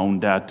or loan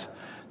debt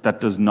that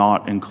does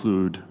not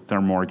include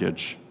their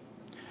mortgage.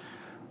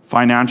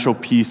 Financial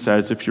Peace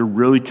says if you're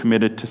really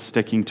committed to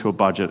sticking to a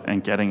budget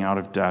and getting out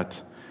of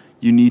debt,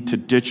 you need to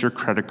ditch your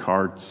credit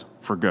cards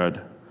for good.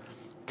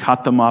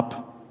 Cut them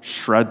up,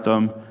 shred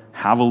them,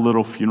 have a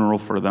little funeral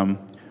for them.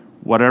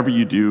 Whatever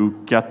you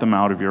do, get them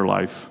out of your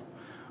life.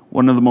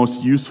 One of the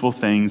most useful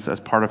things as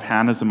part of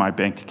Hannah's and my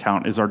bank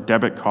account is our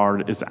debit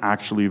card is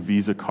actually a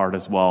Visa card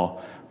as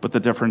well. But the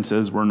difference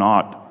is we're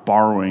not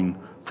borrowing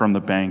from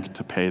the bank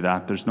to pay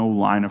that. There's no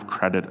line of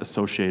credit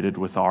associated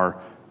with our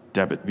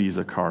debit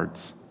Visa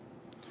cards.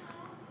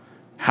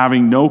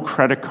 Having no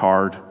credit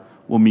card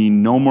will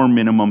mean no more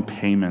minimum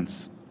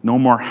payments, no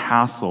more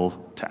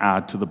hassle to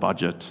add to the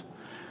budget.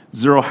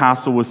 Zero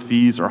hassle with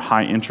fees or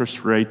high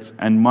interest rates,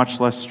 and much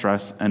less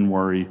stress and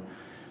worry.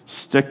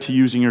 Stick to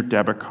using your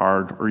debit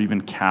card or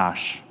even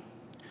cash.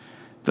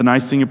 The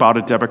nice thing about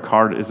a debit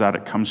card is that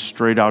it comes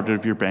straight out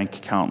of your bank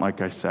account,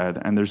 like I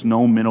said, and there's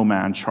no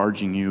middleman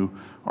charging you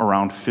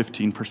around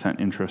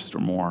 15% interest or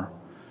more.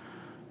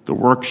 The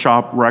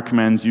workshop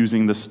recommends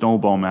using the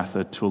snowball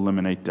method to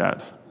eliminate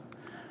debt.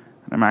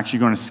 I'm actually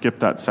going to skip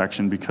that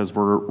section because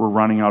we're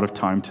running out of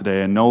time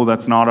today. And no,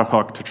 that's not a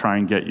hook to try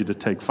and get you to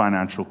take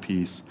Financial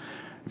Peace.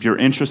 If you're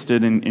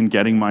interested in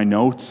getting my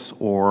notes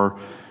or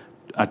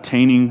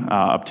obtaining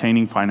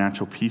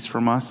Financial Peace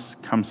from us,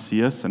 come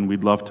see us, and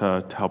we'd love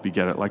to help you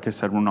get it. Like I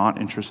said, we're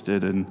not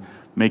interested in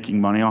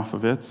making money off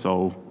of it,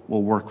 so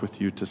we'll work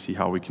with you to see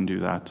how we can do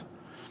that.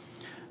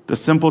 The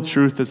simple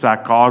truth is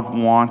that God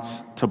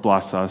wants to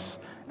bless us,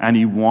 and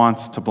He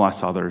wants to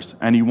bless others,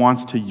 and He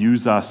wants to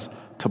use us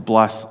to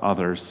bless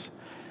others.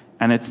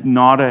 And it's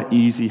not an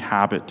easy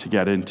habit to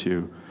get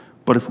into.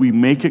 But if we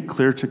make it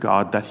clear to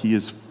God that He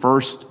is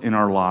first in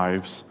our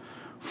lives,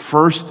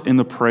 first in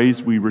the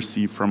praise we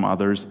receive from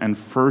others, and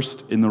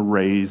first in the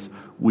raise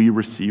we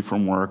receive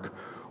from work,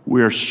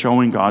 we are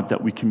showing God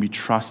that we can be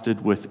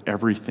trusted with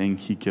everything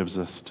He gives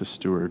us to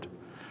steward.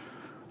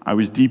 I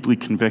was deeply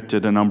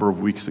convicted a number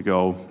of weeks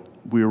ago.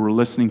 We were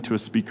listening to a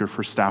speaker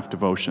for staff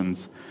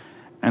devotions,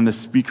 and the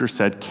speaker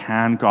said,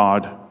 "Can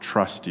God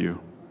trust you?"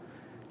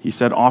 He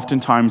said,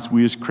 oftentimes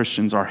we as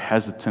Christians are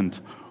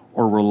hesitant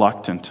or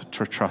reluctant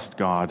to trust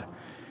God.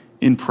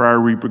 In prayer,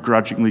 we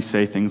begrudgingly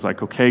say things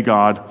like, "Okay,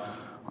 God,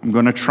 I'm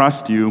going to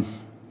trust you."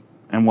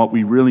 And what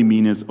we really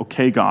mean is,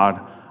 "Okay,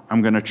 God,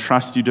 I'm going to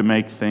trust you to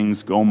make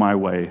things go my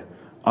way.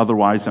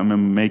 Otherwise,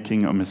 I'm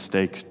making a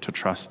mistake to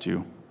trust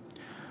you."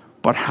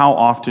 But how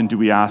often do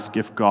we ask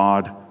if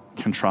God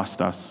can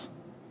trust us?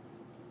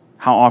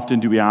 How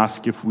often do we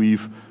ask if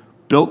we've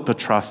built the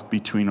trust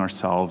between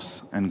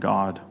ourselves and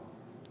God?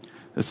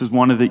 This is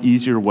one of the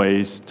easier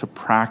ways to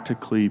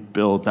practically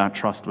build that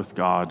trust with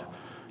God,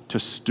 to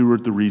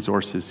steward the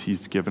resources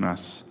He's given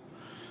us.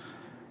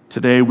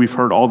 Today, we've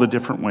heard all the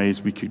different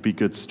ways we could be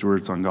good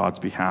stewards on God's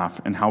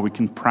behalf and how we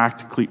can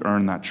practically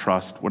earn that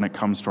trust when it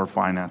comes to our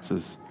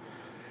finances.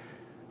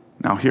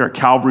 Now, here at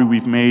Calvary,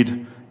 we've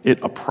made it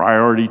a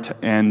priority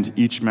to end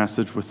each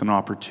message with an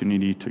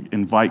opportunity to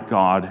invite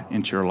God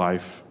into your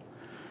life.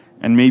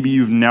 And maybe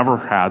you've never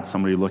had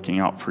somebody looking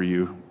out for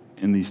you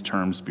in these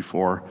terms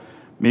before.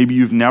 Maybe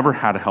you've never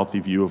had a healthy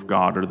view of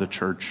God or the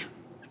church.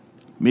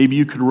 Maybe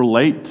you could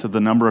relate to the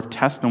number of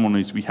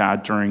testimonies we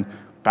had during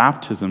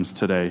baptisms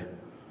today.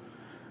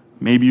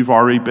 Maybe you've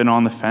already been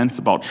on the fence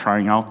about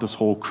trying out this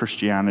whole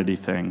Christianity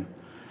thing.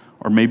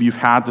 Or maybe you've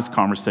had this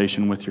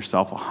conversation with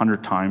yourself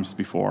 100 times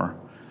before.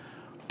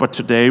 But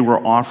today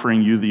we're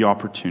offering you the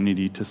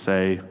opportunity to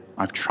say,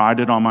 I've tried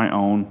it on my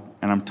own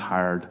and I'm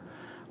tired.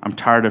 I'm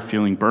tired of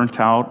feeling burnt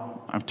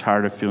out. I'm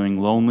tired of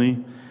feeling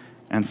lonely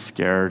and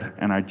scared,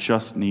 and I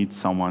just need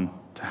someone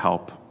to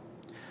help.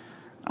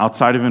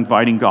 Outside of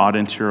inviting God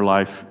into your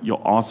life,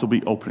 you'll also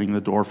be opening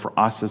the door for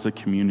us as a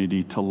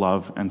community to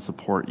love and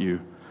support you,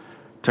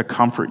 to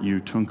comfort you,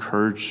 to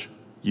encourage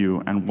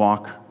you, and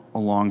walk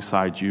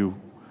alongside you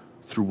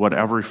through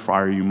whatever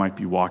fire you might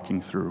be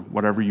walking through,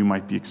 whatever you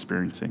might be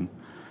experiencing.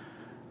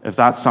 If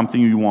that's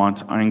something you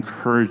want, I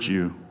encourage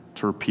you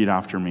to repeat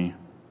after me.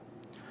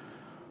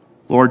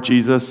 Lord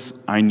Jesus,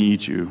 I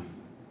need you.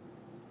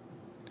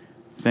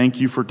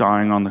 Thank you for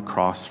dying on the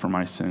cross for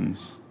my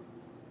sins.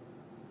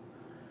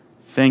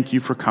 Thank you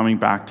for coming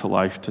back to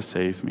life to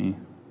save me.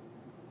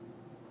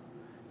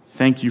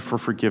 Thank you for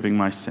forgiving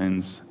my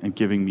sins and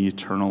giving me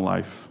eternal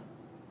life.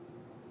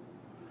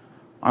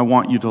 I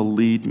want you to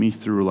lead me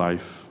through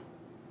life.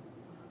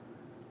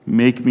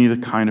 Make me the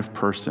kind of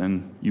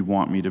person you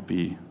want me to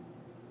be.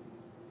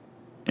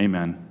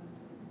 Amen.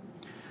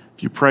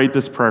 If you prayed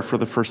this prayer for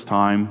the first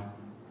time,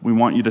 we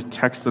want you to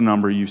text the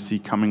number you see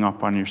coming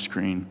up on your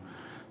screen.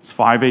 It's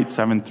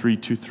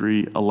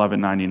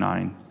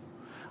 587-323-1199.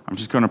 I'm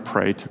just going to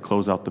pray to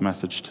close out the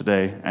message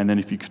today, and then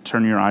if you could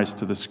turn your eyes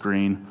to the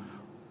screen,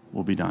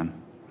 we'll be done.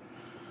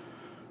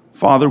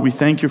 Father, we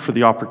thank you for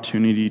the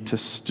opportunity to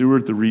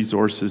steward the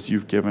resources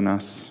you've given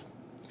us.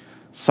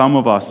 Some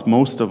of us,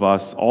 most of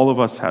us, all of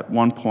us at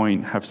one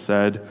point have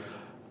said,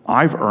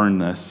 I've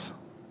earned this.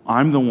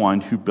 I'm the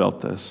one who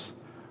built this.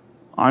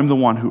 I'm the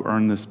one who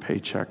earned this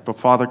paycheck. But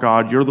Father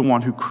God, you're the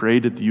one who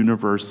created the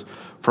universe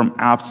from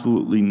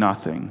absolutely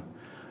nothing.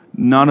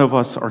 None of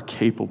us are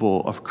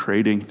capable of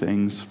creating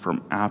things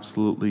from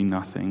absolutely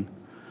nothing.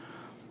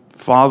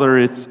 Father,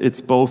 it's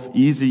both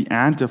easy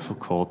and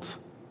difficult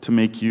to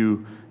make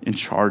you in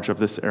charge of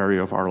this area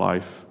of our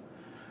life.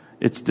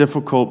 It's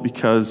difficult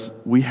because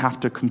we have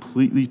to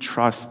completely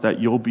trust that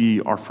you'll be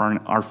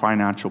our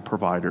financial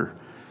provider,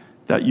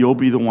 that you'll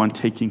be the one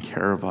taking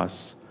care of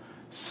us,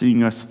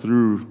 seeing us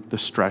through the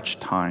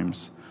stretched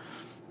times.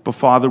 But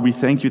Father, we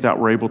thank you that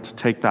we're able to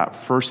take that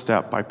first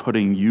step by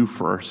putting you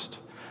first.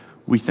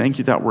 We thank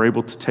you that we're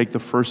able to take the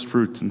first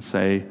fruits and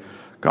say,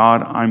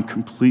 God, I'm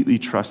completely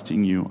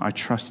trusting you. I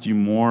trust you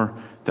more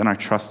than I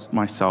trust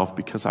myself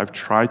because I've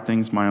tried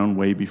things my own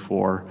way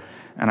before,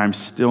 and I'm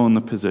still in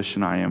the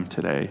position I am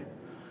today.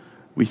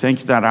 We thank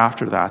you that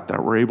after that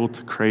we're able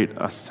to create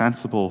a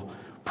sensible,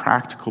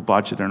 practical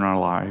budget in our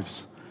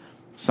lives,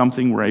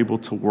 something we're able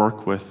to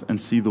work with and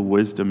see the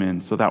wisdom in,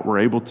 so that we're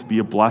able to be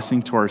a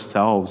blessing to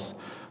ourselves,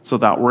 so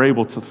that we're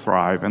able to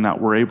thrive and that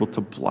we're able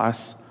to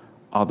bless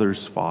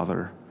others,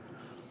 Father.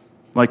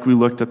 Like we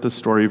looked at the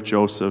story of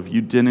Joseph, you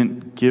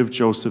didn't give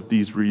Joseph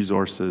these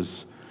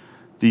resources,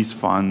 these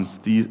funds,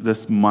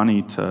 this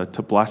money to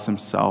bless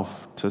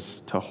himself,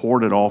 to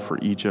hoard it all for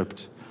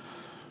Egypt.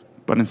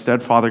 But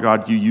instead, Father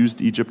God, you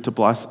used Egypt to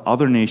bless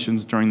other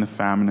nations during the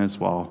famine as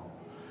well.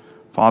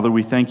 Father,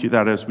 we thank you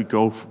that as we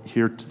go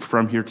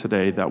from here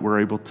today, that we're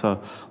able to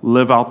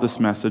live out this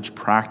message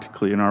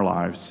practically in our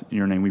lives. In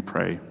your name we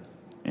pray.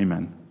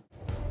 Amen.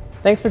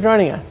 Thanks for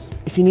joining us.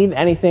 If you need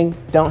anything,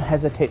 don't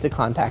hesitate to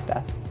contact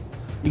us.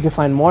 You can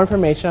find more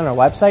information on our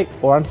website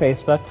or on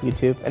Facebook,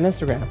 YouTube, and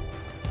Instagram.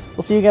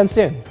 We'll see you again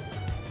soon.